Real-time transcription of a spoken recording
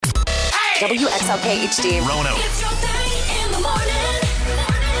WXLK HD. Rono. It's your thing in the morning.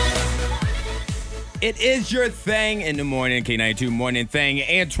 It is your thing in the morning, K92 Morning Thing.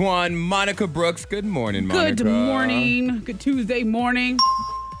 Antoine, Monica Brooks. Good morning, Monica. Good morning. Good Tuesday morning.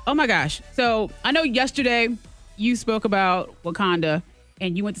 Oh my gosh. So I know yesterday you spoke about Wakanda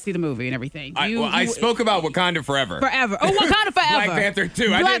and you went to see the movie and everything. I spoke about Wakanda Forever. Forever. Oh, Wakanda Forever. Black Panther 2.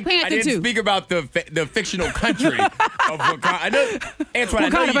 Black I Panther didn't 2. speak about the fictional country of Wakanda. I know, Antoine, I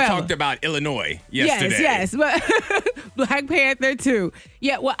know Wakanda you Forever. talked about Illinois yesterday. Yes. But Black Panther 2.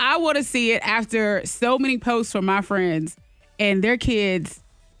 Yeah, well, I want to see it after so many posts from my friends and their kids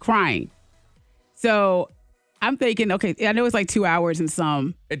crying. So I'm thinking, okay, I know it's like 2 hours and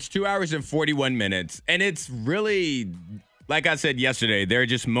some. It's 2 hours and 41 minutes. And it's really, like I said yesterday, there are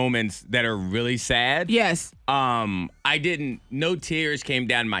just moments that are really sad. Yes. No tears came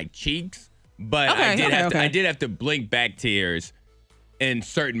down my cheeks, but Okay, I did have to blink back tears in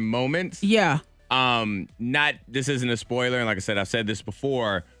certain moments. Yeah. This isn't a spoiler, and like I said, I've said this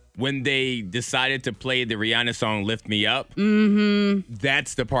before. When they decided to play the Rihanna song "Lift Me Up,"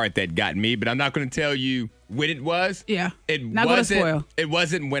 that's the part that got me. But I'm not going to tell you when it was. Yeah. It Not gonna wasn't. spoil. It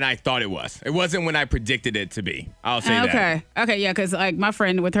wasn't when I thought it was. It wasn't when I predicted it to be. I'll say that. Okay, yeah, because like my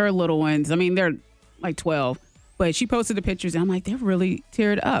friend with her little ones, I mean, they're like 12, but she posted the pictures and I'm like, they're really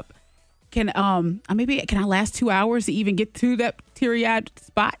teared up. Can I last 2 hours to even get to that teary-eyed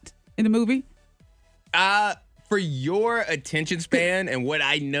spot in the movie? For your attention span and what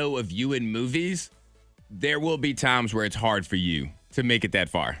I know of you in movies, there will be times where it's hard for you to make it that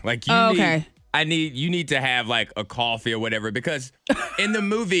far. Like you need to have like a coffee or whatever, because in the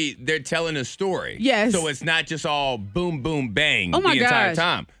movie they're telling a story. Yes. So it's not just all boom, boom, bang Oh my the entire gosh.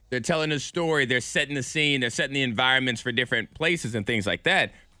 time. They're telling a story. They're setting the scene. They're setting the environments for different places and things like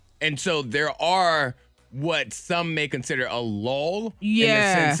that. And so there are what some may consider a lull in the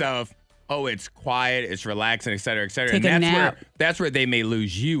sense of, oh, it's quiet, it's relaxing, et cetera, et cetera. Take and a nap. that's where they may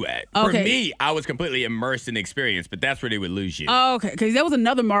lose you at. Okay. For me, I was completely immersed in the experience, but that's where they would lose you. Oh, okay, because there was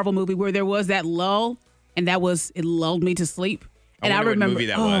another Marvel movie where there was that lull, and it lulled me to sleep. And I wonder what remember, movie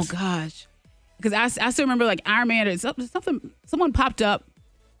that oh was. gosh, because I still remember like Iron Man or someone popped up,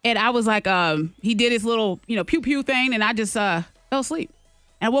 and I was like, he did his little pew pew thing, and I just fell asleep.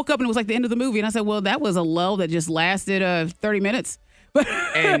 And I woke up and it was like the end of the movie, and I said, well, that was a lull that just lasted 30 minutes.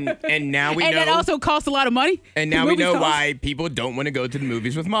 and now we and know. that also cost a lot of money. And now we Movies know cost- why people don't want to go to the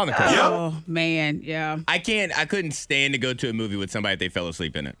movies with Monica. Oh man, yeah. I couldn't stand to go to a movie with somebody if they fell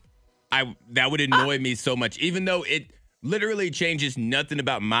asleep in it. That would annoy me so much, even though it literally changes nothing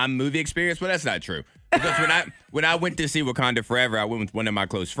about my movie experience. But that's not true. Because when I went to see Wakanda Forever, I went with one of my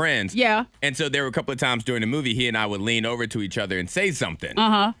close friends. Yeah. And so there were a couple of times during the movie, he and I would lean over to each other and say something.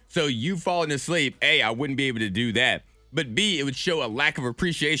 So you falling asleep, A, I wouldn't be able to do that. But B, it would show a lack of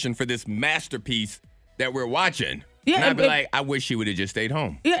appreciation for this masterpiece that we're watching. Yeah, and I'd be and- like, I wish you would have just stayed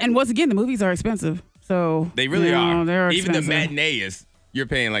home. Yeah, and once again, the movies are expensive. So They really are. They're Even the expensive. matinee you're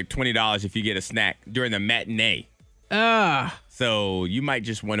paying like $20 if you get a snack during the matinee. Ugh. So you might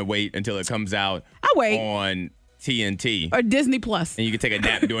just want to wait until it comes out I'll wait. on TNT. Or Disney Plus. And you can take a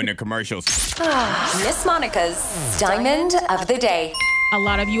nap during the commercials. Miss Monica's Diamond of the Day. A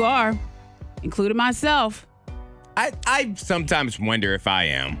lot of you are, including myself. I sometimes wonder if I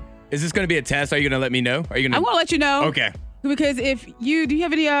am. Is this going to be a test? Are you going to let me know? Are you I going want to let you know. Okay. Because do you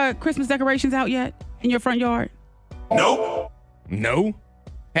have any Christmas decorations out yet in your front yard? Nope. No?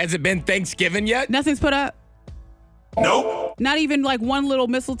 Has it been Thanksgiving yet? Nothing's put up? Nope. Not even like one little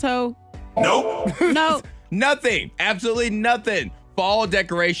mistletoe? Nope. No. Nothing. Absolutely nothing. Fall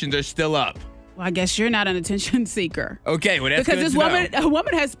decorations are still up. Well, I guess you're not an attention seeker. Okay, well, that's Because good this to know. a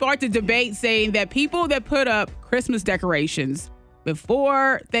woman has sparked a debate saying that people that put up Christmas decorations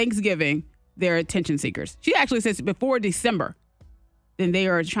before Thanksgiving, they're attention seekers. She actually says before December, then they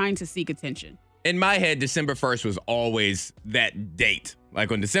are trying to seek attention. In my head, December 1st was always that date.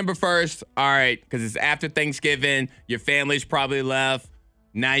 Like on December 1st, all right, because it's after Thanksgiving, your family's probably left.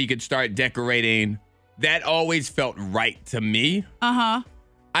 Now you could start decorating. That always felt right to me. Uh-huh.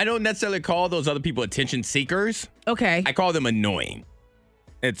 I don't necessarily call those other people attention seekers. Okay. I call them annoying.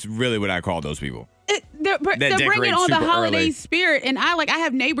 It's really what I call those people. They're bringing decorate on the super holiday early. spirit. And I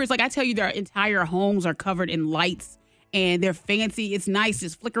have neighbors, like I tell you, their entire homes are covered in lights and they're fancy. It's nice,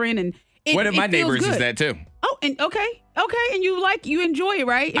 just flickering. And One of my it feels neighbors is good. that too. Oh, and okay. And you enjoy it,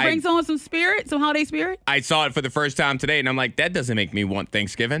 right? It brings on some spirit, some holiday spirit. I saw it for the first time today, and I'm like, that doesn't make me want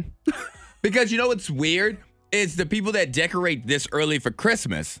Thanksgiving. Because you know what's weird? Is the people that decorate this early for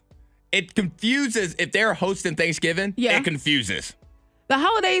Christmas. It confuses, if they're hosting Thanksgiving, Yeah. it confuses. The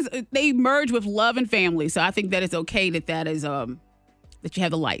holidays, they merge with love and family. So I think that it's okay that is that you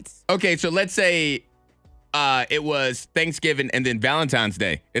have the lights. Okay, so let's say it was Thanksgiving and then Valentine's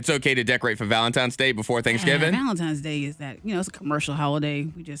Day. It's okay to decorate for Valentine's Day before Thanksgiving? Valentine's Day is that, it's a commercial holiday.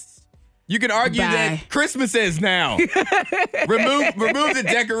 You can argue that Christmas is now. remove the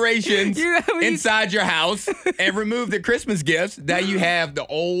decorations inside your house and remove the Christmas gifts. Now you have the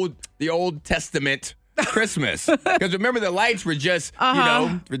Old Testament Christmas. Because remember, the lights were just,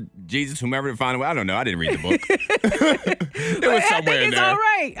 for Jesus, whomever to find. I don't know. I didn't read the book. It was somewhere in there. It's all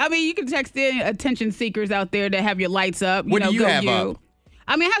right. I mean, you can text in attention seekers out there that have your lights up. What do you have up?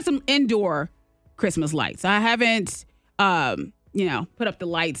 I mean, I have some indoor Christmas lights. I haven't, put up the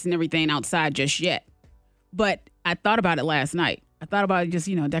lights and everything outside just yet. But I thought about it last night. I thought about just,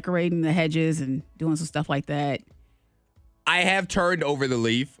 decorating the hedges and doing some stuff like that. I have turned over the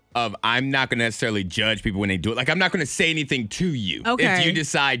leaf of I'm not going to necessarily judge people when they do it. Like, I'm not going to say anything to you if you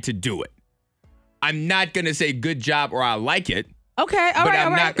decide to do it. I'm not going to say good job or I like it. Okay, all but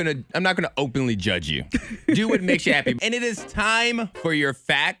right. I'm not gonna openly judge you. Do what makes you happy. And it is time for your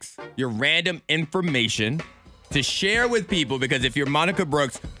facts, your random information to share with people, because if you're Monica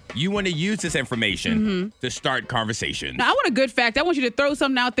Brooks, you want to use this information to start conversations. Now, I want a good fact. I want you to throw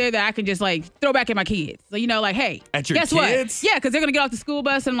something out there that I can just throw back at my kids. So, hey, at your guess kids? What? Yeah, because they're gonna get off the school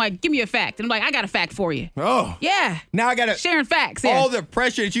bus and give me a fact. And I'm like, I got a fact for you. Oh, yeah. Now I gotta sharing facts. All the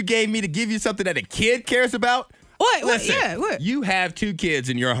pressure that you gave me to give you something that a kid cares about. What? Listen, Yeah, what? You have 2 kids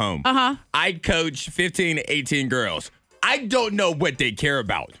in your home. I coach 15 to 18 girls. I don't know what they care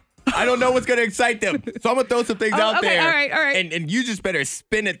about. I don't know what's going to excite them. So I'm going to throw some things out there. All right. And you just better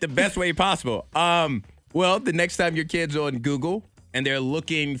spin it the best way possible. Well, the next time your kid's on Google and they're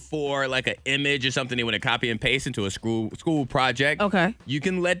looking for an image or something they want to copy and paste into a school project, you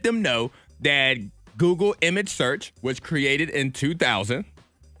can let them know that Google image search was created in 2000.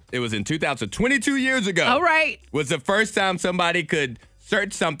 It was in 2000, 22 years ago. All right. Was the first time somebody could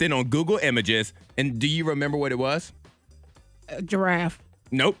search something on Google Images. And do you remember what it was? A giraffe.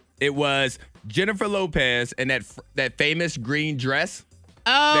 Nope. It was Jennifer Lopez and that famous green dress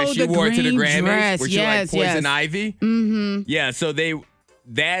that she wore to the Grammys, dress. where she Poison Ivy. Mm-hmm. Yeah. So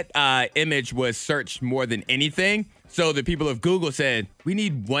that image was searched more than anything. So the people of Google said, we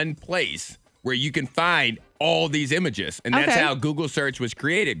need one place where you can find all these images, and that's how Google search was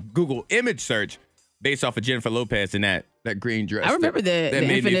created. Google image search, based off of Jennifer Lopez and that green dress. I remember the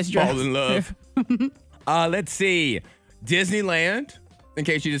made infamous me dress. fall in love. Let's see, Disneyland. In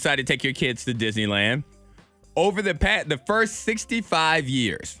case you decide to take your kids to Disneyland, over the first 65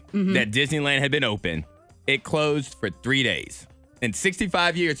 years that Disneyland had been open, it closed for 3 days. In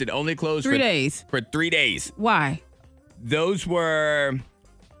 65 years, it only closed 3 days. For 3 days. Why? Those were,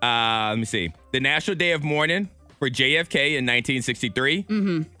 let me see, the National Day of Mourning for JFK in 1963,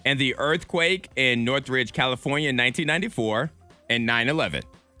 and the earthquake in Northridge, California in 1994, and 9/11.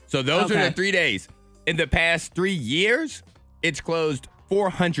 So those are the 3 days. In the past 3 years, it's closed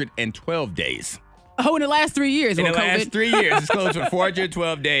 412 days. Oh, in the last 3 years. In the last 3 years, it's closed for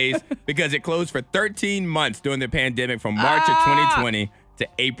 412 days because it closed for 13 months during the pandemic from March of 2020 to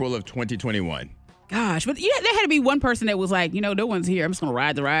April of 2021. Gosh, but there had to be one person that was like, no one's here. I'm just going to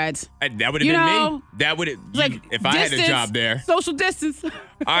ride the rides. That would have been me. That would have, if I had a job there. Social distance. All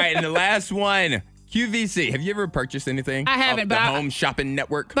right, and the last one, QVC. Have you ever purchased anything? I haven't, but the Home Shopping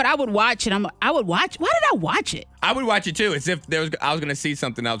Network. But I would watch it. I would watch. Why did I watch it? I would watch it too, as if I was going to see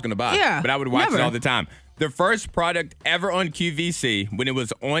something I was going to buy. Yeah, but I would watch it all the time. The first product ever on QVC, when it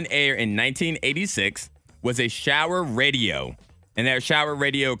was on air in 1986, was a shower radio. And that shower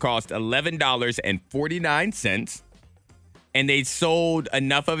radio cost $11.49. And they sold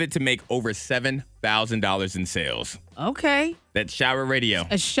enough of it to make over $7,000 in sales. Okay. That shower radio.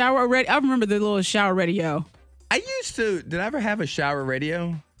 A shower radio. I remember the little shower radio. Did I ever have a shower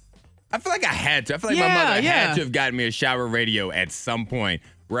radio? I feel like I had to. I feel like my mother had to have gotten me a shower radio at some point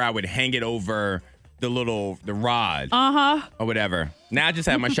where I would hang it over the rod. Or whatever. Now I just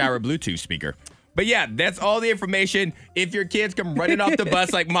have my shower Bluetooth speaker. But yeah, that's all the information. If your kids come running off the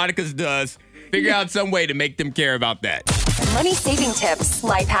bus like Monica's does, figure out some way to make them care about that. Money saving tips,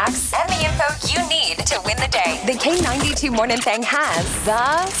 life hacks, and the info you need to win the day. The K92 Morning Thing has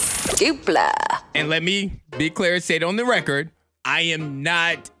the scoopla. And let me be clear, say it on the record, I am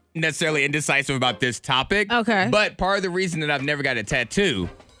not necessarily indecisive about this topic. Okay. But part of the reason that I've never got a tattoo,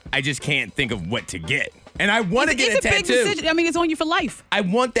 I just can't think of what to get. And I want to get a tattoo. It's a big decision. I mean, it's on you for life. I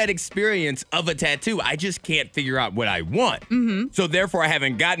want that experience of a tattoo. I just can't figure out what I want. So therefore, I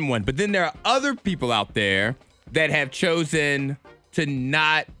haven't gotten one. But then there are other people out there that have chosen to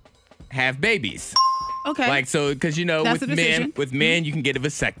not have babies. Okay. Because with men, you can get a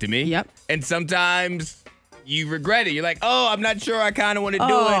vasectomy. Yep. And sometimes you regret it. You're like, oh, I'm not sure I kind of want to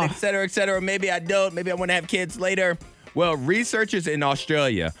do it, et cetera, et cetera. Maybe I don't. Maybe I want to have kids later. Well, researchers in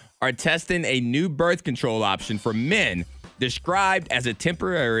Australia are testing a new birth control option for men described as a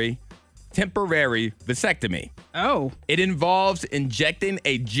temporary vasectomy. Oh. It involves injecting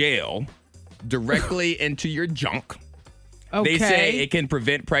a gel directly into your junk. Okay. They say it can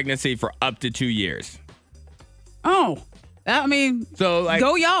prevent pregnancy for up to 2 years. Oh. I mean, so like,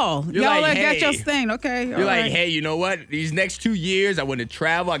 go y'all. Y'all like, got your thing. Okay. You're like, hey, you know what? These next 2 years, I want to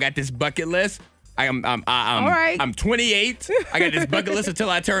travel. I got this bucket list. I'm all right. I'm 28. I got this bucket list until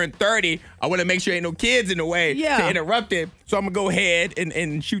I turn 30. I want to make sure ain't no kids in the way to interrupt it. So I'm going to go ahead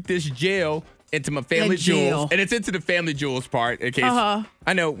and shoot this gel into my family jewels. And it's into the family jewels part in case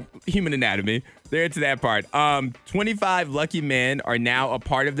I know human anatomy. They're into that part. 25 lucky men are now a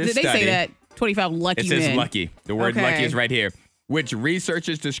part of this study. Did they say that? 25 lucky men. It says lucky. The word lucky is right here, which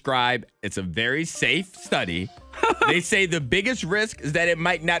researchers describe it's a very safe study. They say the biggest risk is that it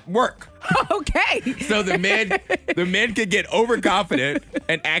might not work. Okay. So the men could get overconfident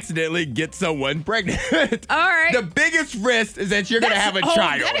and accidentally get someone pregnant. All right. The biggest risk is that you're going to have a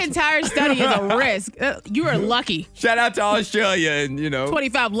child. That entire study is a risk. You are lucky. Shout out to Australia and,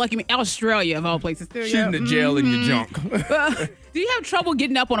 25 lucky men. Australia, of all places. Shooting the gel in your junk. Do you have trouble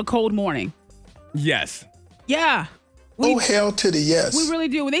getting up on a cold morning? Yes. Yeah. Hell to the yes. We really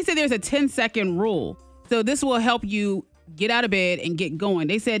do. They say there's a 10-second rule. So this will help you get out of bed and get going.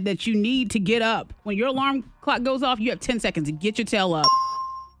 They said that you need to get up. When your alarm clock goes off, you have 10 seconds to get your tail up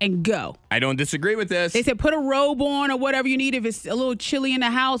and go. I don't disagree with this. They said put a robe on or whatever you need if it's a little chilly in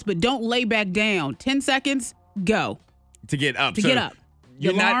the house, but don't lay back down. 10 seconds, go. To get up. Get up.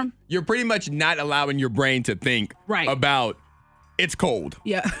 You're pretty much not allowing your brain to think about it's cold.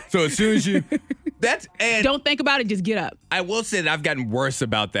 Yeah. So as soon as you... Don't think about it, just get up. I will say that I've gotten worse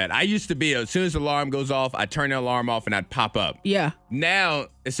about that. I used to be, as soon as the alarm goes off, I turn the alarm off and I'd pop up. Yeah. Now,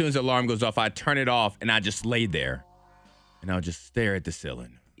 as soon as the alarm goes off, I turn it off and I just lay there and I'll just stare at the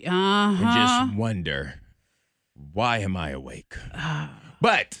ceiling. And just wonder, why am I awake?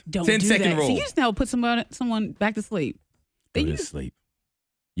 But, don't 10-second rule. So you just now put someone back to sleep. Go to sleep.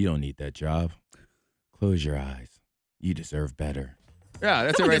 You don't need that job. Close your eyes. You deserve better. Yeah,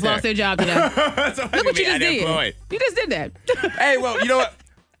 that's someone it right just lost their job today. Look what you just did. You just did that. Hey, well, you know what?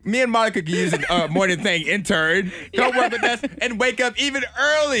 Me and Monica could use a morning thing intern. Come work with us and wake up even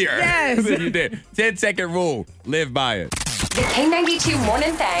earlier than you did. 10-second rule. Live by it. The K92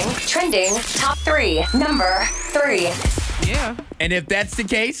 Morning Thang trending top 3. Number 3. Yeah. And if that's the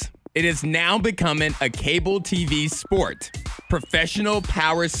case, it is now becoming a cable TV sport. Professional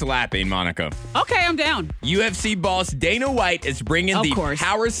power slapping, Monica. Okay, I'm down. UFC boss Dana White is bringing the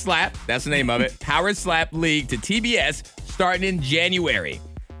Power Slap, that's the name of it, Power Slap League to TBS starting in January.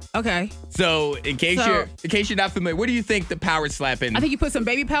 Okay. So, in case you're not familiar, what do you think the power slapping? I think you put some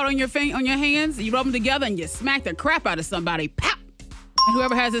baby powder on your hands, you rub them together, and you smack the crap out of somebody. Pow! And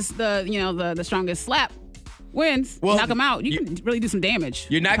whoever has the strongest slap wins. Well, knock them out. You can really do some damage.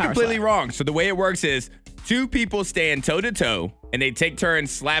 You're not completely wrong. So the way it works is 2 people stand toe-to-toe, and they take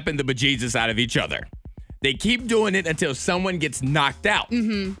turns slapping the bejesus out of each other. They keep doing it until someone gets knocked out.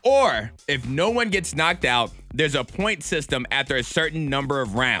 Mm-hmm. Or, if no one gets knocked out, there's a point system after a certain number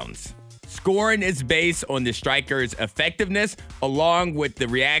of rounds. Scoring is based on the striker's effectiveness, along with the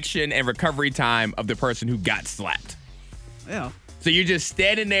reaction and recovery time of the person who got slapped. Yeah. So you're just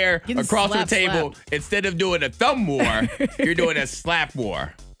standing there across the table. Instead of doing a thumb war, you're doing a slap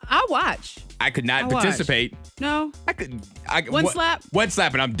war. I'll watch. I could not participate. No. One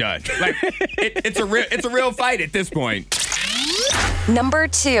slap and I'm done. Like it's a real fight at this point. Number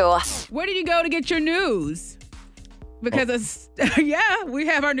 2. Where did you go to get your news? Because we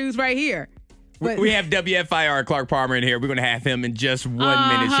have our news right here. But we have WFIR Clark Palmer in here. We're going to have him in just 1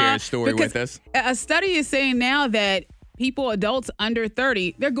 minute share a story with us. A study is saying now that adults under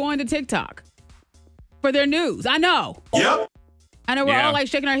 30, they're going to TikTok for their news. I know. Yep. I know we're all like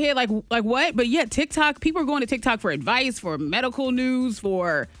shaking our head like what? But yeah, TikTok, people are going to TikTok for advice, for medical news,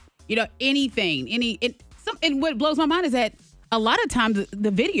 for, anything. And what blows my mind is that a lot of times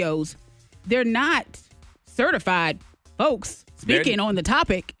the videos, they're not certified folks speaking on the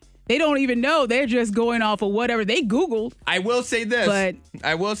topic. They don't even know. They're just going off of whatever they Googled. I will say this.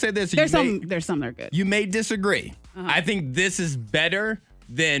 There's some that are good. You may disagree. I think this is better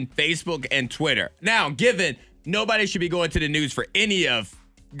than Facebook and Twitter. Now, given nobody should be going to the news for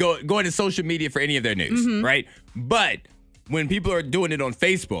going to social media for any of their news, right? But when people are doing it on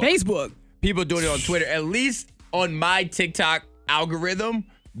Facebook, people doing it on Twitter, at least on my TikTok algorithm,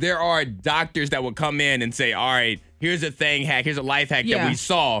 there are doctors that will come in and say, all right, here's a thing hack, here's a life hack that we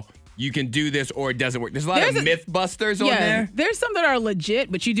saw. you can do this or it doesn't work. There's a lot of myth busters on there. There's some that are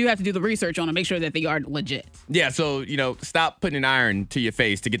legit, but you do have to do the research on them, make sure that they are legit. Yeah, so, stop putting an iron to your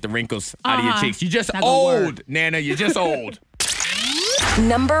face to get the wrinkles out of your cheeks. You're just Not old, Nana. You're just old.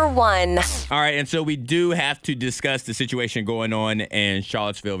 Number 1. All right, and so we do have to discuss the situation going on in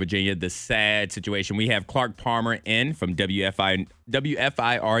Charlottesville, Virginia, the sad situation. We have Clark Palmer in from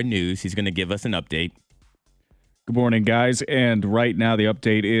WFIR News. He's going to give us an update. Good morning, guys. And right now, the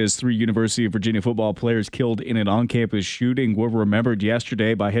update is 3 University of Virginia football players killed in an on-campus shooting were remembered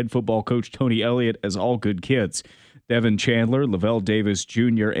yesterday by head football coach Tony Elliott as all good kids. Devin Chandler, Lavelle Davis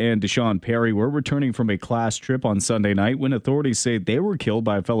Jr., and Deshaun Perry were returning from a class trip on Sunday night when authorities say they were killed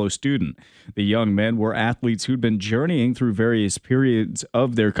by a fellow student. The young men were athletes who'd been journeying through various periods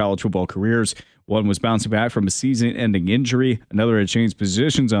of their college football careers. One was bouncing back from a season-ending injury, another had changed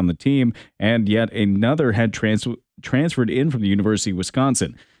positions on the team, and yet another had transferred in from the University of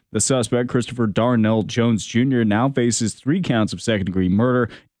Wisconsin. The suspect, Christopher Darnell Jones Jr., now faces 3 counts of second-degree murder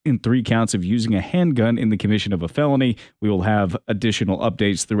and 3 counts of using a handgun in the commission of a felony. We will have additional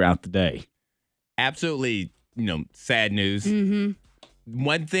updates throughout the day. Absolutely, sad news. Mm-hmm.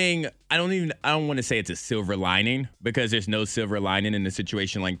 One thing, I don't want to say it's a silver lining because there's no silver lining in a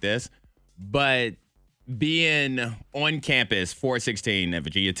situation like this, but being on campus 416 at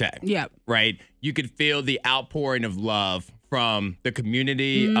Virginia Tech, right? You could feel the outpouring of love from the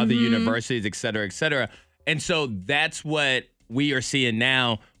community of the universities, et cetera, et cetera. And so that's what we are seeing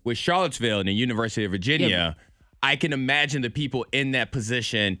now with Charlottesville and the University of Virginia. Yep. I can imagine the people in that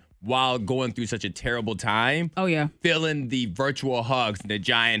position while going through such a terrible time. Oh, yeah. Feeling the virtual hugs, the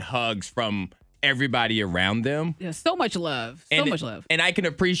giant hugs from everybody around them. Yeah, so much love. So much love. And I can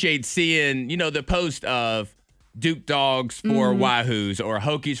appreciate seeing, the post of Duke Dogs for Wahoos or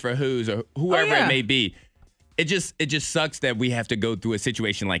Hokies for Who's or whoever it may be. It just sucks that we have to go through a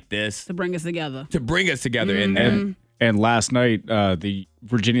situation like this. To bring us together. And last night, the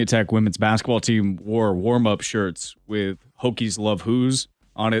Virginia Tech women's basketball team wore warm-up shirts with Hokies Love Who's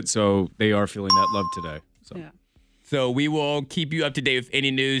on it, so they are feeling that love today. So we will keep you up to date with any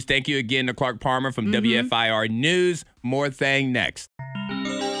news. Thank you again to Clark Palmer from WFIR News. More thing next.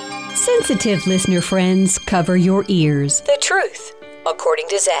 Sensitive listener friends, cover your ears. The truth, according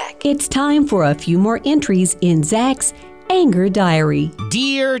to Zach. It's time for a few more entries in Zach's Anger Diary.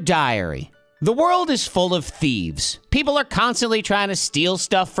 Dear Diary, the world is full of thieves. People are constantly trying to steal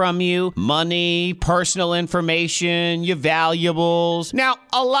stuff from you. Money, personal information, your valuables. Now,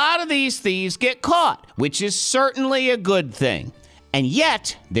 a lot of these thieves get caught, which is certainly a good thing. And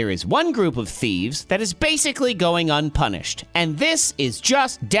yet, there is one group of thieves that is basically going unpunished. And this is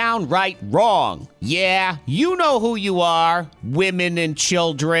just downright wrong. Yeah, you know who you are, women and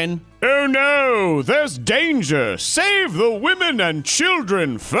children. Oh no, there's danger. Save the women and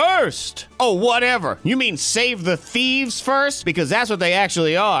children first. Oh, whatever. You mean save the thieves first? Because that's what they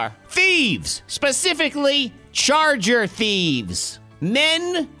actually are. Thieves! Specifically, charger thieves.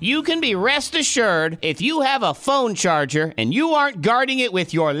 Men, you can be rest assured if you have a phone charger and you aren't guarding it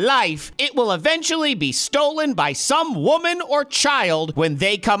with your life, it will eventually be stolen by some woman or child when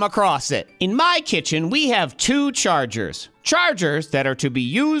they come across it. In my kitchen, we have 2 chargers. Chargers that are to be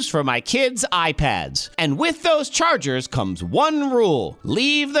used for my kids' iPads. And with those chargers comes one rule.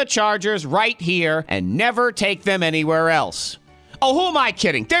 Leave the chargers right here and never take them anywhere else. Oh, who am I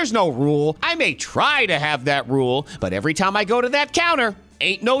kidding? There's no rule. I may try to have that rule, but every time I go to that counter,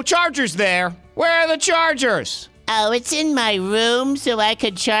 ain't no chargers there. Where are the chargers? Oh, it's in my room so I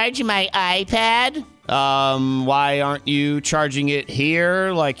could charge my iPad. Why aren't you charging it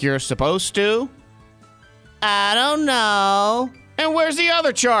here like you're supposed to? I don't know. And where's the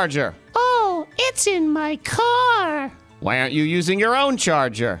other charger? Oh, it's in my car. Why aren't you using your own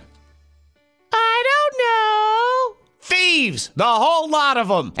charger? I don't know. Thieves! The whole lot of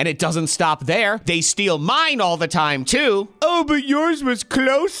them. And it doesn't stop there. They steal mine all the time, too. Oh, but yours was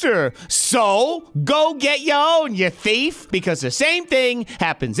closer. So, go get your own, you thief. Because the same thing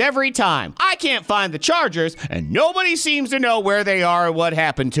happens every time. I can't find the chargers, and nobody seems to know where they are or what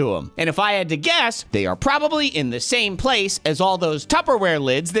happened to them. And if I had to guess, they are probably in the same place as all those Tupperware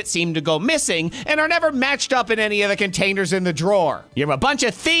lids that seem to go missing and are never matched up in any of the containers in the drawer. You're a bunch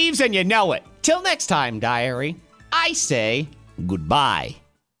of thieves and you know it. Till next time, diary. I say goodbye.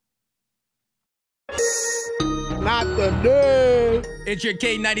 Not today. It's your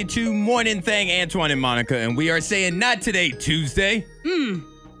K92 morning thing, Antoine and Monica, and we are saying not today, Tuesday.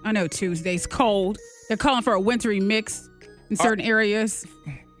 I know Tuesday's cold. They're calling for a wintry mix in certain areas.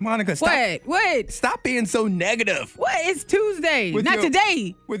 Monica, stop. What? Stop being so negative. What? It's Tuesday. Not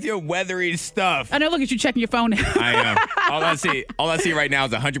today. With your weathery stuff. I know. Look at you checking your phone now. I am. All I see right now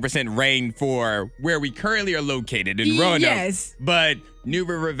is 100% rain for where we currently are located in Roanoke. Yes. But New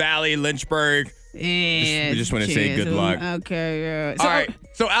River Valley, Lynchburg. We just want to say good luck. Okay. Yeah. All right.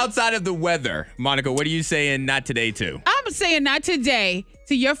 So outside of the weather, Monica, what are you saying not today to? I'm saying not today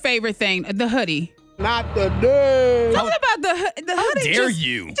to your favorite thing, the hoodie. Not today. Something about the hoodie. How dare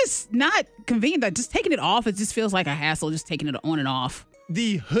you? Just not convenient. Like, just taking it off, it just feels like a hassle. Just taking it on and off.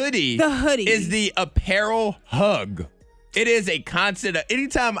 The hoodie. is the apparel hug. It is a constant.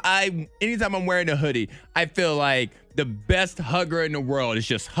 Anytime I'm wearing a hoodie, I feel like the best hugger in the world is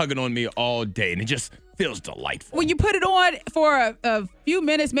just hugging on me all day, and it just feels delightful. When you put it on for a few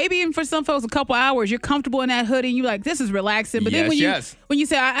minutes, maybe even for some folks a couple hours, you're comfortable in that hoodie, and you're like, this is relaxing. But then when you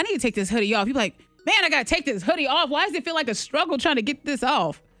say, I need to take this hoodie off, you're like, man, I gotta take this hoodie off. Why does it feel like a struggle trying to get this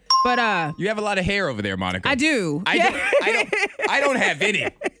off? But you have a lot of hair over there, Monica. I do. I don't have any.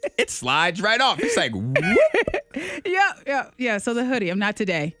 It slides right off. It's like whoop. Yeah. So the hoodie, I'm not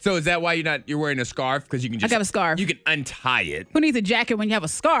today. So is that why you're wearing a scarf? Because you can just I got a scarf. You can untie it. Who needs a jacket when you have a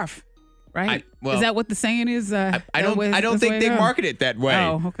scarf? Right? Is that what the saying is? I don't think they market it that way.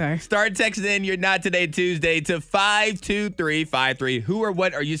 Oh, okay. Start texting in your Not Today Tuesday to 52353. Who or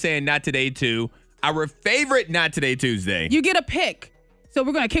what are you saying not today to? Our favorite Not Today Tuesday. You get a pick. So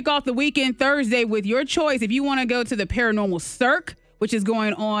we're going to kick off the weekend Thursday with your choice. If you want to go to the Paranormal Cirque, which is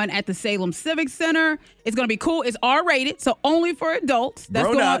going on at the Salem Civic Center, it's going to be cool. It's R-rated, so only for adults. That's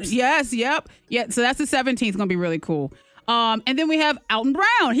Grown-ups. Yes, yep. Yeah, so that's the 17th. It's going to be really cool. And then we have Alton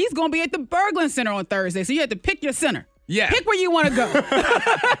Brown. He's going to be at the Berglund Center on Thursday, so you have to pick your center. Yeah. Pick where you want to go.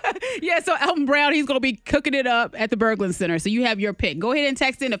 Yeah, so Alton Brown, he's going to be cooking it up at the Berglund Center, so you have your pick. Go ahead and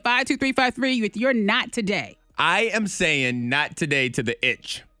text in to 52353 with your Not Today. I am saying not today to the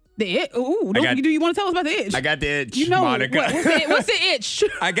itch. The itch? Ooh, do you want to tell us about the itch? I got the itch, you know, Monica. What's the itch?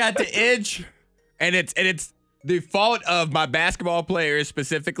 I got the itch, and it's the fault of my basketball players,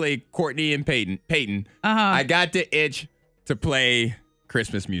 specifically Courtney and Peyton. I got the itch to play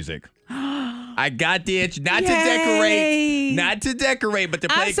Christmas music. I got the itch not to decorate, but to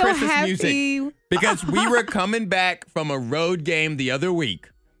play Christmas music. Because we were coming back from a road game the other week.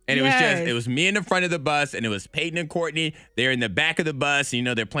 And it was me in the front of the bus, and it was Peyton and Courtney. They're in the back of the bus. You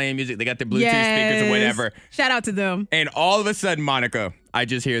know, they're playing music. They got their Bluetooth speakers or whatever. Shout out to them. And all of a sudden, Monica, I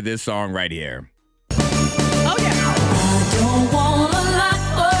just hear this song right here. Oh, yeah. I don't want a lot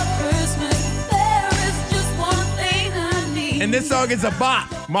for Christmas. There is just one thing I need. And this song is a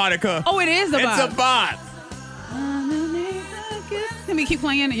bop, Monica. Oh, it is a bop. It's a bop. Can we keep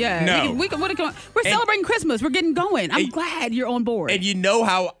playing? Yeah. No. We're celebrating Christmas. We're getting going. I'm glad you're on board. And you know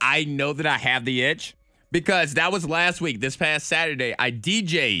how I know that I have the itch? Because that was last week. This past Saturday, I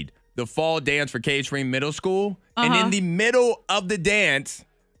DJ'd the fall dance for Cave Spring Middle School. And in the middle of the dance,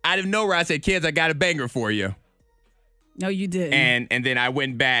 out of nowhere, I said, kids, I got a banger for you. No, you didn't. And then I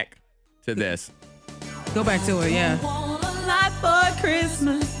went back to this. Go back to it, yeah. Want a lot for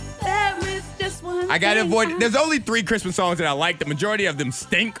Christmas. There is just one I gotta thing avoid. There's only 3 Christmas songs that I like. The majority of them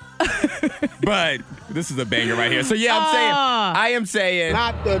stink. But this is a banger right here. So yeah, I am saying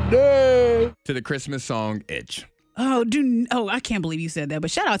Not today. to the Christmas song itch. I can't believe you said that. But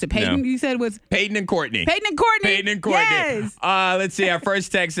shout out to Peyton. No. You said was Peyton and Courtney. Peyton and Courtney. Peyton and Courtney. Yes. Let's see. Our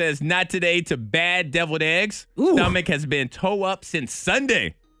first text says, not today to bad deviled eggs. Ooh. Stomach has been toe up since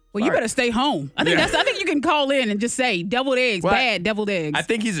Sunday. Well, you better stay home. I think you can call in and just say deviled eggs, bad deviled eggs. I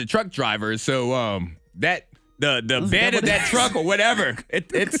think he's a truck driver, so that the bed of that truck or whatever,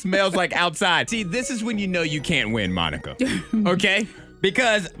 it smells like outside. See, this is when you know you can't win, Monica. Okay?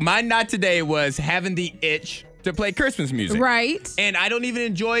 Because my not today was having the itch to play Christmas music. Right. And I don't even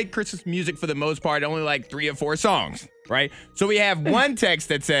enjoy Christmas music for the most part. Only like 3 or 4 songs, right? So we have one text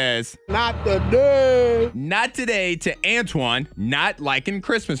that says, Not today. not today to Antoine, not liking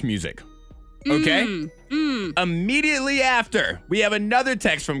Christmas music. Okay? Immediately after, we have another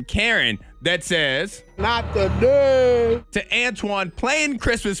text from Karen that says, Not today. to Antoine playing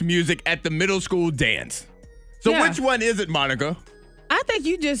Christmas music at the middle school dance. So Yeah. which one is it, Monica? I think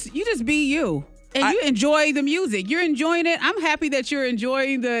you just be you. And you enjoy the music. You're enjoying it. I'm happy that you're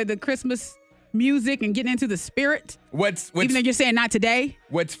enjoying the Christmas music and getting into the spirit. Even though you're saying not today.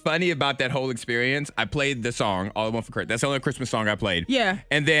 What's funny about that whole experience, I played the song, All I Want for Christmas. That's the only Christmas song I played. Yeah.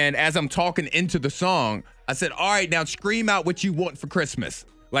 And then as I'm talking into the song, I said, all right, now scream out what you want for Christmas.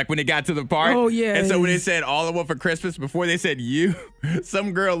 Like when it got to the part. Oh, yeah. And so when they said all I want for Christmas, before they said you,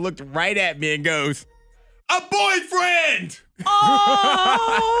 some girl looked right at me and goes, a boyfriend!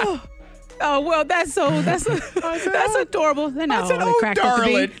 Oh! Oh well, that's adorable. Then I said, "Oh,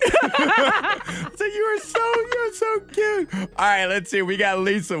 darling." So you're so cute. All right, let's see. We got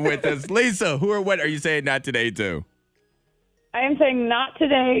Lisa with us. Lisa, who or what are you saying not today to? I am saying not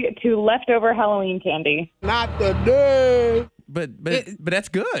today to leftover Halloween candy. Not today. But that's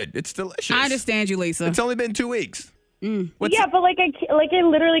good. It's delicious. I understand you, Lisa. It's only been 2 weeks. Yeah, but like I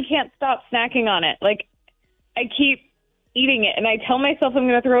literally can't stop snacking on it. Like I keep eating it, and I tell myself I'm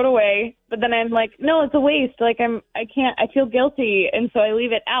going to throw it away, but then I'm like, no, it's a waste. Like I can't. I feel guilty, and so I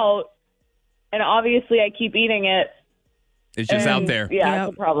leave it out. And obviously, I keep eating it. It's just out there. Yeah,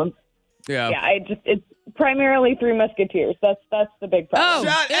 it's a problem. Yeah. Yeah, it's primarily Three Musketeers. That's the big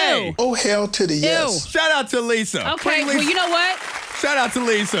problem. Oh, hell to the yes. Shout out to Lisa. Okay, well, you know what? Shout out to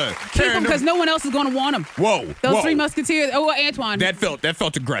Lisa. Keep them because no one else is going to want them. Whoa. Those Three Musketeers. Oh, Antoine. That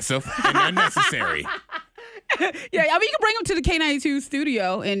felt aggressive and unnecessary. Yeah, I mean, you can bring them to the K92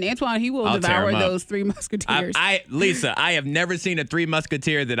 studio, and Antoine, he will devour those Three Musketeers. Lisa, I have never seen a Three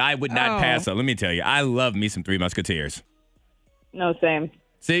Musketeer that I would not pass up. Let me tell you, I love me some Three Musketeers. No, same.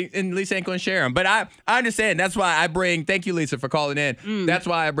 See, and Lisa ain't going to share them. But I understand. That's why thank you, Lisa, for calling in. That's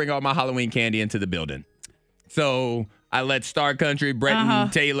why I bring all my Halloween candy into the building. So I let Star Country, Brett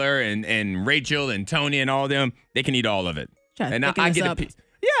and Taylor, and Rachel and Tony and all them, they can eat all of it. And I get a piece.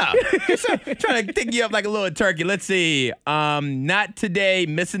 Yeah. Trying to pick you up like a little turkey. Let's see. Not today,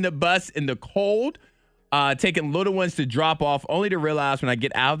 missing the bus in the cold. Taking little ones to drop off, only to realize when I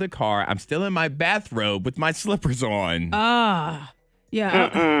get out of the car, I'm still in my bathrobe with my slippers on.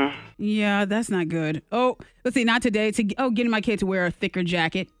 Yeah. Yeah, that's not good. Oh, let's see. Not today. Getting my kid to wear a thicker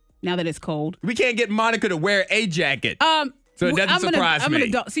jacket now that it's cold. We can't get Monica to wear a jacket. So it doesn't surprise me. I'm an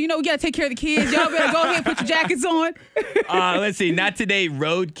adult. So, we got to take care of the kids. Y'all better go ahead and put your jackets on. Let's see. Not today.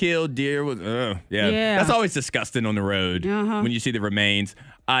 Roadkill deer was, yeah. That's always disgusting on the road when you see the remains.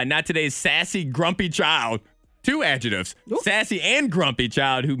 Not today's sassy, grumpy child. 2 adjectives. Ooh. Sassy and grumpy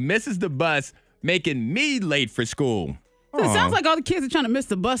child who misses the bus, making me late for school. So it sounds like all the kids are trying to miss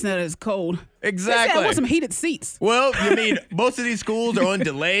the bus now that it's cold. Exactly. I want some heated seats. Well, you mean most of these schools are on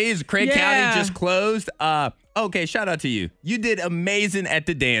delays. Craig County just closed. Okay, shout out to you. You did amazing at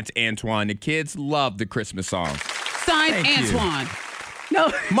the dance, Antoine. The kids love the Christmas song. Signed, Antoine.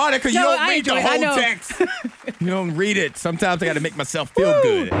 No, Monica, you don't read the whole text. You don't read it. Sometimes I got to make myself feel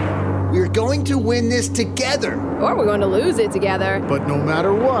good. We're going to win this together. Or we're going to lose it together. But no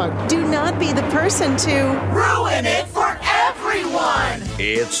matter what, Do not be the person to ruin it for everyone.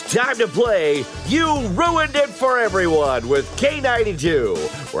 It's time to play You Ruined It for Everyone with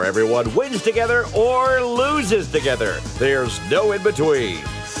K92, where everyone wins together or loses together. There's no in between.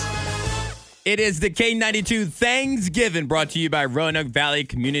 It is the K92 Thanksgiving brought to you by Roanoke Valley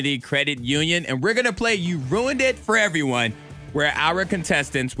Community Credit Union. And we're going to play You Ruined It for Everyone, where our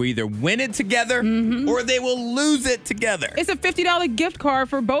contestants will either win it together or they will lose it together. It's a $50 gift card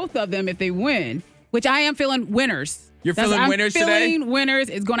for both of them if they win, which I am feeling winners. You're feeling winners today? I'm feeling winners.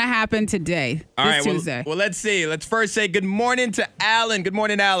 It's going to happen today, Tuesday. Well, let's see. Let's first say good morning to Alan. Good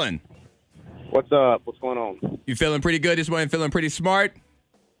morning, Alan. What's up? What's going on? You feeling pretty good this morning? Feeling pretty smart?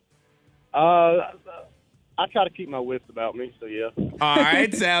 I try to keep my wits about me, so yeah. All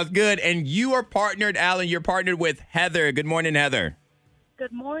right, sounds good. And you are partnered, Alan. You're partnered with Heather. Good morning, Heather.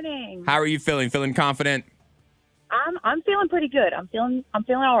 Good morning. How are you feeling? Feeling confident? I'm feeling pretty good. I'm feeling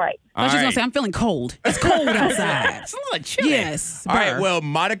all right. I was just gonna say I'm feeling cold. It's cold outside. It's a little chilly. Yes. All right. Well,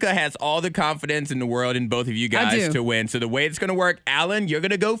 Monica has all the confidence in the world in both of you guys to win. So the way it's gonna work, Alan, you're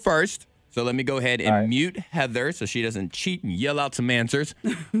gonna go first. So let me go ahead and mute Heather so she doesn't cheat and yell out some answers.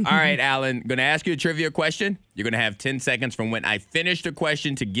 All right, Alan, going to ask you a trivia question. You're going to have 10 seconds from when I finish the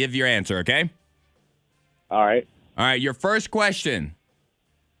question to give your answer, okay? All right. All right, your first question.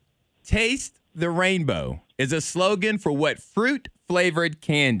 Taste the Rainbow is a slogan for what fruit-flavored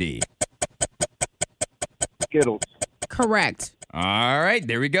candy? Skittles. Correct. All right,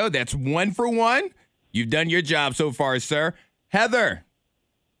 there we go. That's 1 for 1. You've done your job so far, sir. Heather.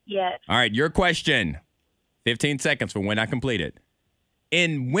 Yes. All right, your question. 15 seconds from when I complete it.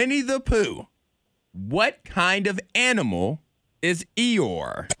 In Winnie the Pooh, what kind of animal is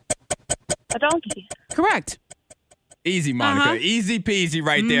Eeyore? A donkey. Correct. Easy, Monica. Easy peasy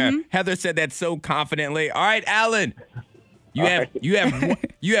right there. Heather said that so confidently. All right, Alan. You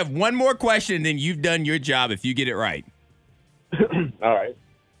have one more question, then you've done your job if you get it right. All right.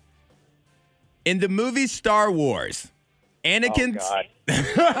 In the movie Star Wars, Anakin.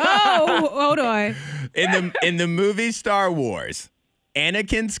 Hold on. In the movie Star Wars,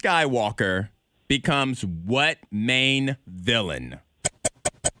 Anakin Skywalker becomes what main villain?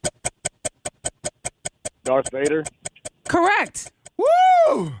 Darth Vader. Correct.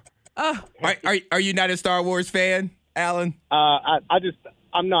 Woo! Are you not a Star Wars fan, Alan?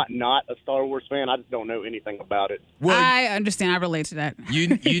 I'm not a Star Wars fan. I just don't know anything about it. Well, I understand. I relate to that. You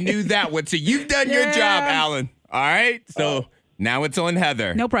knew that one, so you've done your job, Alan. All right. So now it's on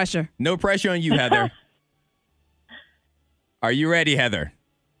Heather. No pressure. No pressure on you, Heather. Are you ready, Heather?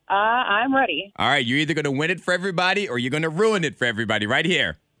 I'm ready. All right. You're either going to win it for everybody or you're going to ruin it for everybody. Right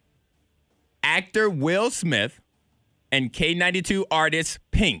here. Actor Will Smith and K92 artist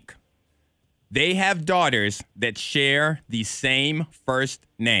Pink. They have daughters that share the same first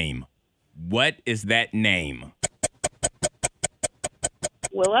name. What is that name?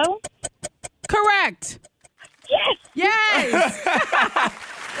 Willow? Correct. Yes. Yes.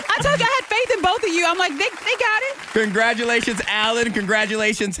 I told you I had faith in both of you. I'm like, they got it. Congratulations, Alan.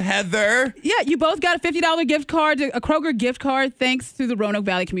 Congratulations, Heather. Yeah, you both got a $50 gift card, a Kroger gift card, thanks to the Roanoke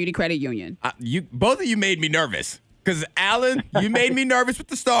Valley Community Credit Union. Both of you made me nervous. Because, Alan, you made me nervous with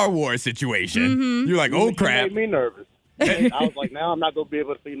the Star Wars situation. Mm-hmm. You're like, oh, crap. You made me nervous. I was like, now I'm not going to be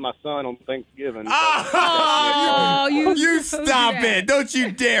able to feed my son on Thanksgiving. You stop it. Don't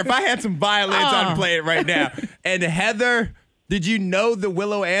you dare. If I had some violins, I'd play it right now. And Heather, did you know the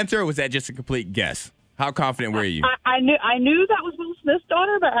Willow answer, or was that just a complete guess? How confident were you? I knew that was Will Smith's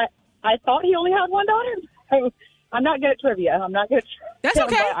daughter, but I thought he only had one daughter. I'm not good at trivia. I'm not good at trivia. That's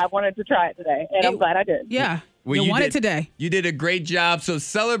okay. I wanted to try it today, and I'm glad I did. Yeah. Well, you won it today. You did a great job. So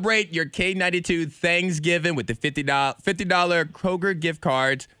celebrate your K92 Thanksgiving with the $50 Kroger gift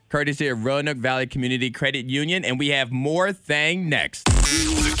cards, courtesy of Roanoke Valley Community Credit Union. And we have more Thang next.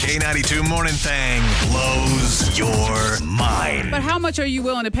 The K92 Morning Thang blows your mind. But how much are you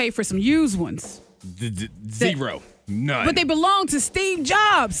willing to pay for some used ones? Zero. None. But they belong to Steve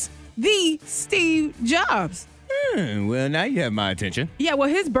Jobs. The Steve Jobs. Well, now you have my attention. Yeah, well,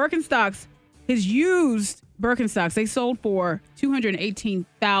 his Birkenstocks, his used Birkenstocks, they sold for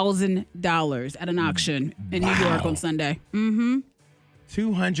 $218,000 at an auction in New York on Sunday. Mm-hmm.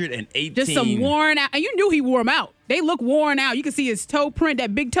 218. Just some worn out. And you knew he wore them out. They look worn out. You can see his toe print,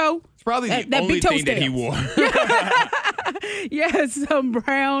 that big toe. It's probably the only thing that he wore. Yes, some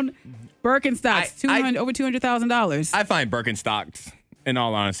brown Birkenstocks, over $200,000. I find Birkenstocks, in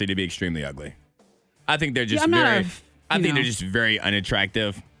all honesty, to be extremely ugly. I think they're just they're just very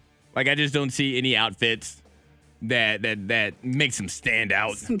unattractive. Like, I just don't see any outfits that makes them stand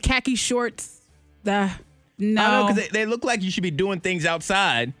out. Some khaki shorts. No. I know, because they look like you should be doing things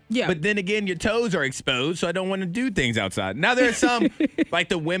outside. Yeah. But then again, your toes are exposed, so I don't want to do things outside. Now, there are some, like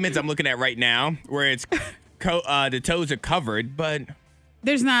the women's I'm looking at right now, where it's the toes are covered, but...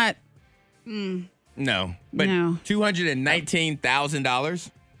 There's not... No. But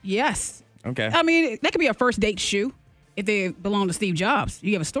 $219,000? Yes. Okay. I mean, that could be a first date shoe. If they belong to Steve Jobs,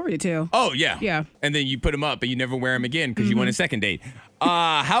 you have a story to tell. Oh, yeah. Yeah. And then you put them up and you never wear them again because you want a second date.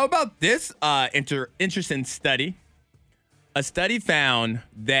 How about this interesting study? A study found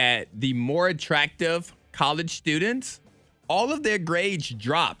that the more attractive college students, all of their grades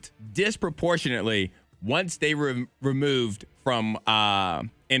dropped disproportionately once they were removed from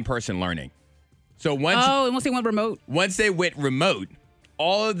in-person learning. So once they went remote? Once they went remote,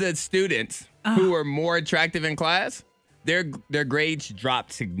 all of the students who were more attractive in class, their grades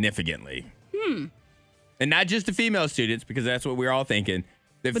dropped significantly. And not just the female students, because that's what we're all thinking.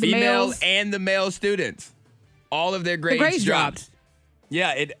 The female and the male students, all of their grades dropped.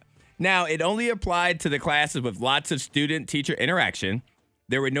 Yeah, it only applied to the classes with lots of student-teacher interaction.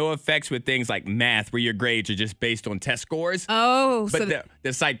 There were no effects with things like math, where your grades are just based on test scores. Oh, but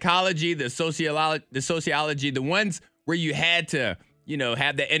the psychology, the sociology, the ones where you had to,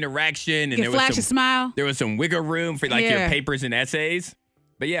 have the interaction, and there was a smile. There was some wiggle room for your papers and essays.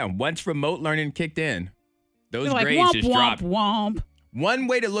 But yeah, once remote learning kicked in, those grades just dropped. Womp. One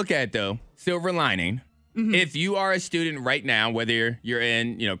way to look at it, though, silver lining, if you are a student right now, whether you're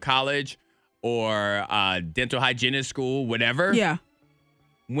in college or dental hygienist school, whatever. Yeah.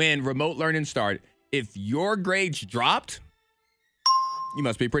 When remote learning started, if your grades dropped, you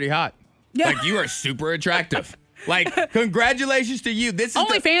must be pretty hot. Yeah. Like, you are super attractive. Like, congratulations to you. This is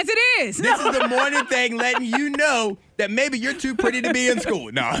OnlyFans it is. This is the morning thing letting you know that maybe you're too pretty to be in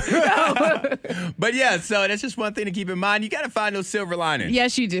school. No. But yeah, so that's just one thing to keep in mind. You got to find those silver linings.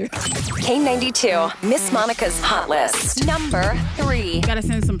 Yes, you do. K92, Miss Monica's Hot List. Number 3. Got to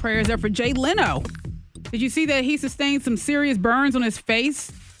send some prayers up for Jay Leno. Did you see that he sustained some serious burns on his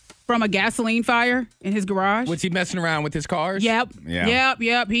face from a gasoline fire in his garage? Was he messing around with his cars? Yep. Yeah.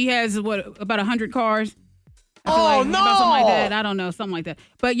 Yep. He has, about 100 cars? Oh, no. About something like that. I don't know. Something like that.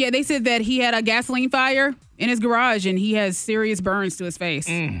 But yeah, they said that he had a gasoline fire in his garage and he has serious burns to his face.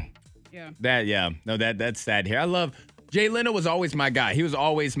 Yeah. No, that's sad here. I love Jay Leno was always my guy. He was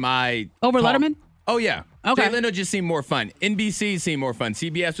always my over Letterman. Oh yeah. Okay. Jay Leno just seemed more fun. NBC seemed more fun.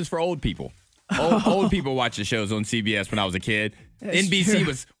 CBS was for old people. Old people watch the shows on CBS when I was a kid. That's NBC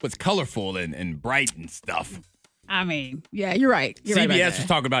true. was colorful and bright and stuff. I mean, yeah, you're right. You're right about CBS that. was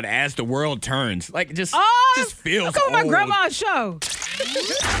talking about As the World Turns. Like, just feels Look at my old. grandma's show.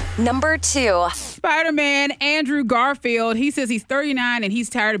 Number 2. Spider-Man Andrew Garfield. He says he's 39 and he's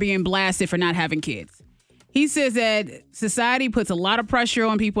tired of being blasted for not having kids. He says that society puts a lot of pressure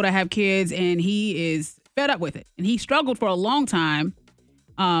on people to have kids, and he is fed up with it. And he struggled for a long time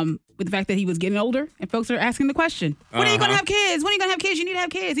with the fact that he was getting older, and folks are asking the question, when are you going to have kids? When are you going to have kids? You need to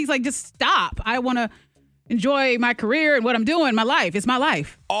have kids. He's like, just stop. I want to enjoy my career and what I'm doing, my life. It's my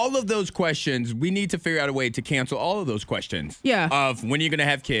life. All of those questions, we need to figure out a way to cancel all of those questions. Yeah. Of when are you going to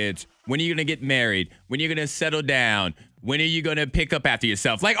have kids? When are you going to get married? When are you going to settle down? When are you going to pick up after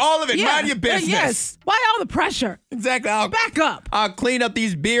yourself? Like, all of it. Mind your business. Yes. Why all the pressure? Exactly. Back up. I'll clean up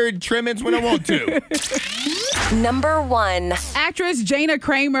these beard trimmings when I want to. Number 1. Actress Jana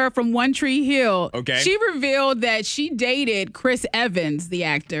Kramer from One Tree Hill. Okay. She revealed that she dated Chris Evans, the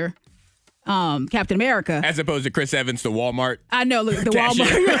actor, Captain America. As opposed to Chris Evans to Walmart. I know, look, the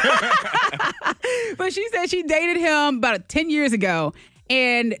Walmart. But she said she dated him about 10 years ago,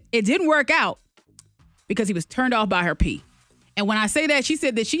 and it didn't work out because he was turned off by her pee. And when I say that, she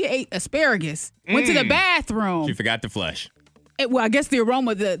said that she ate asparagus, went to the bathroom. She forgot to flush. Well, I guess the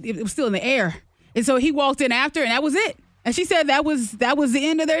aroma, it was still in the air. And so he walked in after, and that was it. And she said that was the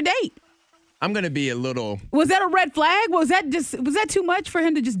end of their date. I'm going to be a little... Was that a red flag? Was that too much for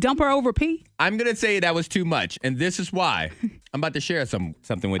him to just dump her over pee? I'm going to say that was too much, and this is why. I'm about to share something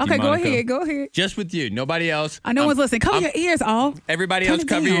with you, Okay, Monica. go ahead. Just with you. Nobody else. I know one's listening. Cover your ears, all. Everybody Turn else it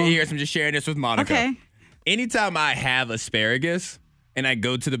cover your down. ears. I'm just sharing this with Monica. Okay. Anytime I have asparagus and I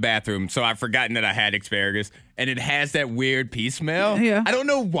go to the bathroom, so I've forgotten that I had asparagus, and it has that weird pee smell. Yeah. I don't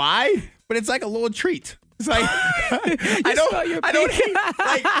know why, but it's like a little treat. It's like I don't hate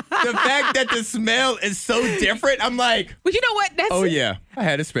like the fact that the smell is so different. I'm like, but you know what? Oh yeah, I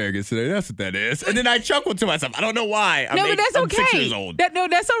had asparagus today. That's what that is. And then I chuckle to myself. I don't know why. But that's I'm okay. 6 years old.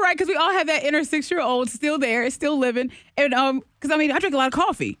 That's all right because we all have that inner 6-year-old still there, it's still living. And because I drink a lot of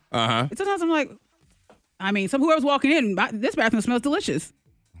coffee. And sometimes I'm like, whoever's walking in, this bathroom smells delicious.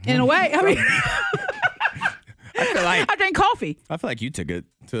 In a way, I feel like I drink coffee. I feel like you took it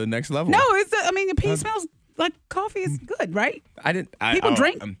to the next level. No, the pee smells like coffee is good, right? People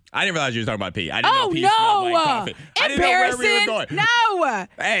drink. I didn't realize you were talking about pee. I didn't know pee no. smelled like coffee. I didn't know where we were Embarrassing. going. No.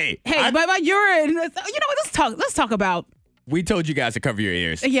 Hey, but my urine. You know what? Let's talk about. We told you guys to cover your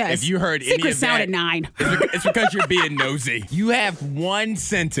ears. Yes. If you heard any Secret of sound that, at 9. It's because you're being nosy. You have one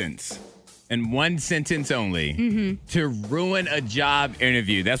sentence and one sentence only to ruin a job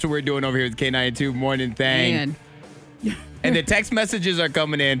interview. That's what we're doing over here with K92 Morning Thing. Man. And the text messages are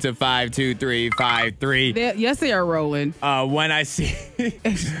coming in to 52353. Yes, they are rolling. When I see,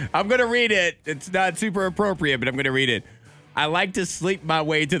 I'm going to read it. It's not super appropriate, but I'm going to read it. I like to sleep my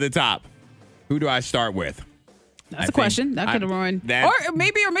way to the top. Who do I start with? That's a question. That could have ruined. Or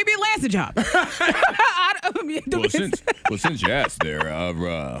maybe it lands a job. Since you asked there,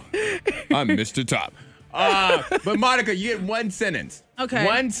 I'm Mr. Top. But Monica, you get one sentence. Okay.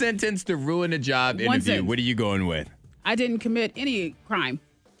 One sentence to ruin a job interview. sentence. What are you going with? I didn't commit any crime.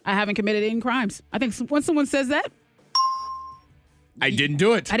 I haven't committed any crimes. I think when someone says that, I didn't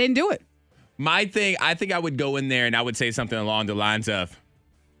do it. I didn't do it. My thing, I think I would go in there and I would say something along the lines of,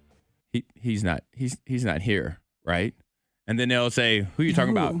 he's not here, right? And then they'll say, who are you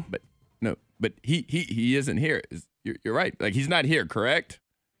talking about? But he isn't here. You're right. Like, he's not here, correct?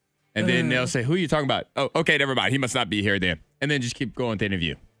 And then they'll say, who are you talking about? Oh, okay, never mind. He must not be here then. And then just keep going with the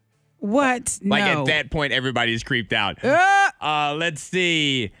interview. What? Like, no. at that point, everybody's creeped out. Let's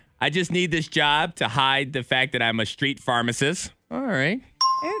see. I just need this job to hide the fact that I'm a street pharmacist. All right.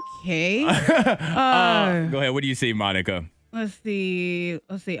 Okay. Go ahead. What do you see, Monica? Let's see.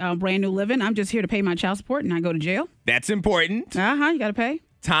 Brand new living. I'm just here to pay my child support and I go to jail. That's important. You got to pay.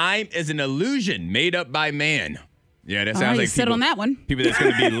 Time is an illusion made up by man. Yeah, that sounds like sit on that one. People that's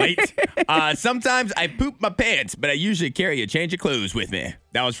going to be late. Sometimes I poop my pants, but I usually carry a change of clothes with me.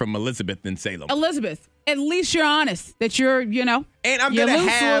 That was from Elizabeth in Salem. Elizabeth, at least you're honest that you're, And I'm going to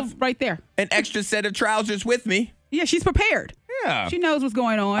have right there an extra set of trousers with me. Yeah, she's prepared. Yeah. She knows what's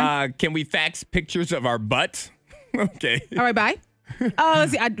going on. Can we fax pictures of our butts? Okay. All right, bye.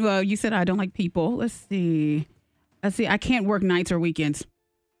 Let's see. You said I don't like people. Let's see. I can't work nights or weekends.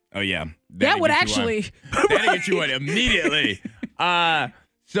 Oh, yeah. That would actually. That'll get you on immediately.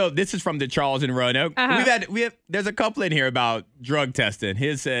 So this is from the Charles in Roanoke. There's a couple in here about drug testing.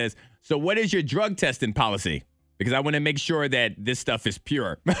 His says, so what is your drug testing policy? because I want to make sure that this stuff is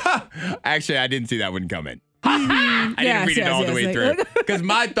pure. Actually, I didn't see that one coming. I didn't read it all the way through. Because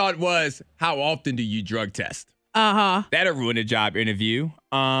my thought was, how often do you drug test? That'll ruin a job interview.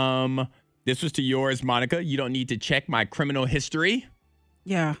 This was to yours, Monica. You don't need to check my criminal history.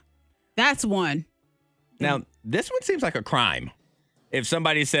 Yeah, that's one. Now, this one seems like a crime. If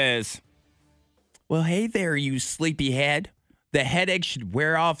somebody says, well, hey there, you sleepyhead. The headache should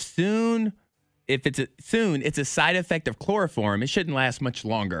wear off soon. If it's a side effect of chloroform. It shouldn't last much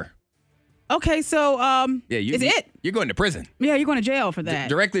longer. Okay, so is it? You're going to prison. Yeah, you're going to jail for that.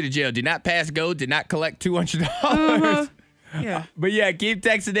 Directly to jail. Did not pass go. Did not collect $200. Yeah. But yeah, keep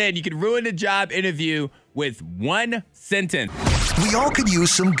texting in. You can ruin a job interview with one sentence. We all could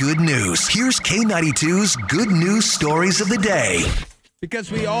use some good news. Here's K92's good news stories of the day.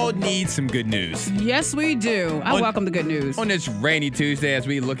 Because we all need some good news. Yes, we do. I welcome the good news. On this rainy Tuesday as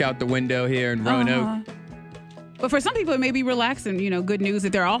we look out the window here in Roanoke. But for some people, it may be relaxing, good news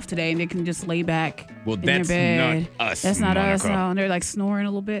that they're off today and they can just lay back in that's their bed. Not us, That's not Monica. us. No. And they're like snoring a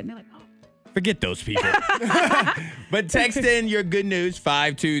little bit. And they're like, oh. Forget those people. But text in your good news,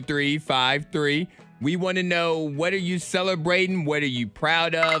 52353. We want to know, what are you celebrating? What are you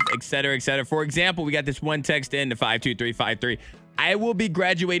proud of? Et cetera, et cetera. For example, we got this one text in to 52353. I will be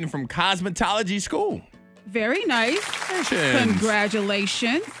graduating from cosmetology school. Very nice.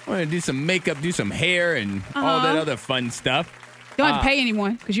 Congratulations. I'm going to do some makeup, do some hair, and all that other fun stuff. Don't have to pay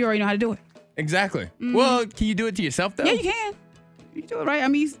anyone because you already know how to do it. Exactly. Well, can you do it to yourself, though? Yeah, you can. You do it right. I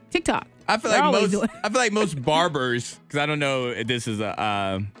mean, TikTok. I feel like most barbers, because I don't know if this is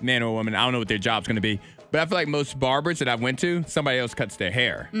a man or a woman. I don't know what their job's going to be. But I feel like most barbers that I've went to, somebody else cuts their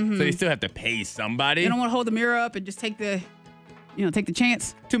hair. So they still have to pay somebody. They don't want to hold the mirror up and just take the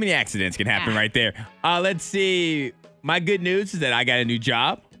chance. Too many accidents can happen right there. Let's see. My good news is that I got a new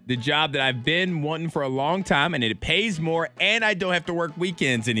job. The job that I've been wanting for a long time, and it pays more, and I don't have to work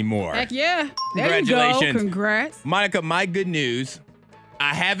weekends anymore. Heck yeah. Congratulations. There you go. Congrats. Monica, my good news,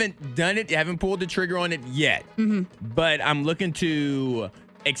 I haven't done it, I haven't pulled the trigger on it yet, but I'm looking to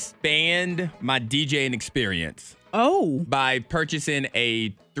expand my DJing experience. By purchasing a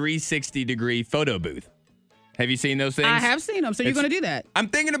 360-degree photo booth. Have you seen those things? I have seen them. So you're going to do that? I'm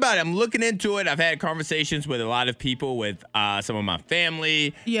thinking about it. I'm looking into it. I've had conversations with a lot of people, with some of my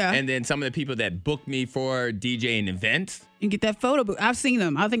family. Yeah. And then some of the people that book me for DJing events. You can get that photo booth. I've seen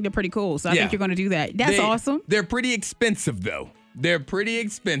them. I think they're pretty cool. So I think you're going to do that. That's awesome. They're pretty expensive, though. They're pretty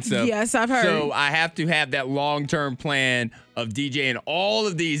expensive. Yes, I've heard. So I have to have that long-term plan of DJing all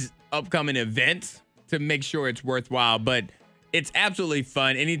of these upcoming events to make sure it's worthwhile. But it's absolutely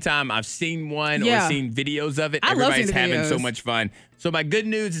fun. Anytime I've seen one or seen videos of it, everybody's having so much fun. So my good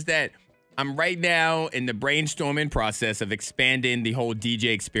news is that I'm right now in the brainstorming process of expanding the whole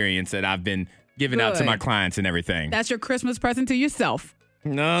DJ experience that I've been giving out to my clients and everything. That's your Christmas present to yourself.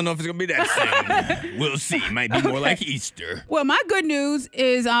 No, I don't know if it's going to be that soon. We'll see. Might be more like Easter. Well, my good news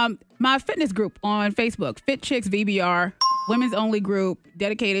is my fitness group on Facebook, Fit Chicks VBR, women's only group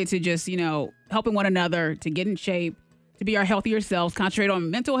dedicated to just, helping one another to get in shape, to be our healthier selves, concentrate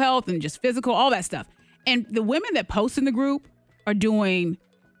on mental health and just physical, all that stuff. And the women that post in the group are doing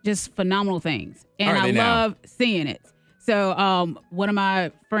just phenomenal things. And I love seeing it. So one of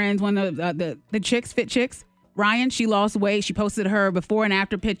my friends, one of the chicks, Fit Chicks, Ryan, she lost weight. She posted her before and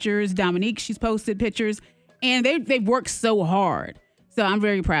after pictures. Dominique, she's posted pictures. And they've worked so hard. So I'm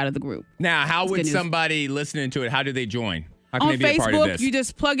very proud of the group. Now, how would somebody listening to it, how do they join? How can on they be Facebook, a part of this? You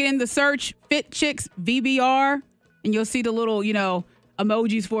just plug it in the search, Fit Chicks VBR, and you'll see the little,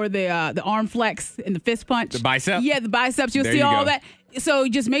 emojis for the arm flex and the fist punch. The bicep? Yeah, the biceps. You'll see all that. So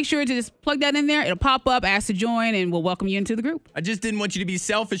just make sure to just plug that in there. It'll pop up, ask to join, and we'll welcome you into the group. I just didn't want you to be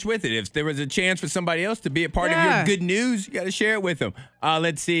selfish with it. If there was a chance for somebody else to be a part of your good news, you got to share it with them.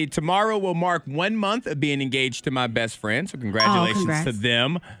 Let's see. Tomorrow will mark 1 month of being engaged to my best friend. So congratulations to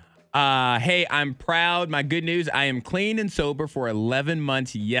them. Hey, I'm proud. My good news, I am clean and sober for 11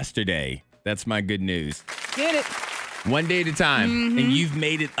 months yesterday. That's my good news. Get it. One day at a time. And you've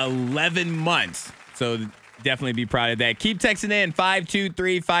made it 11 months. So definitely be proud of that. Keep texting in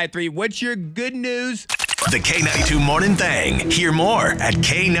 52353. What's your good news? The K92 Morning Thing. Hear more at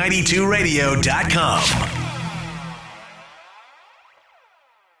K92Radio.com.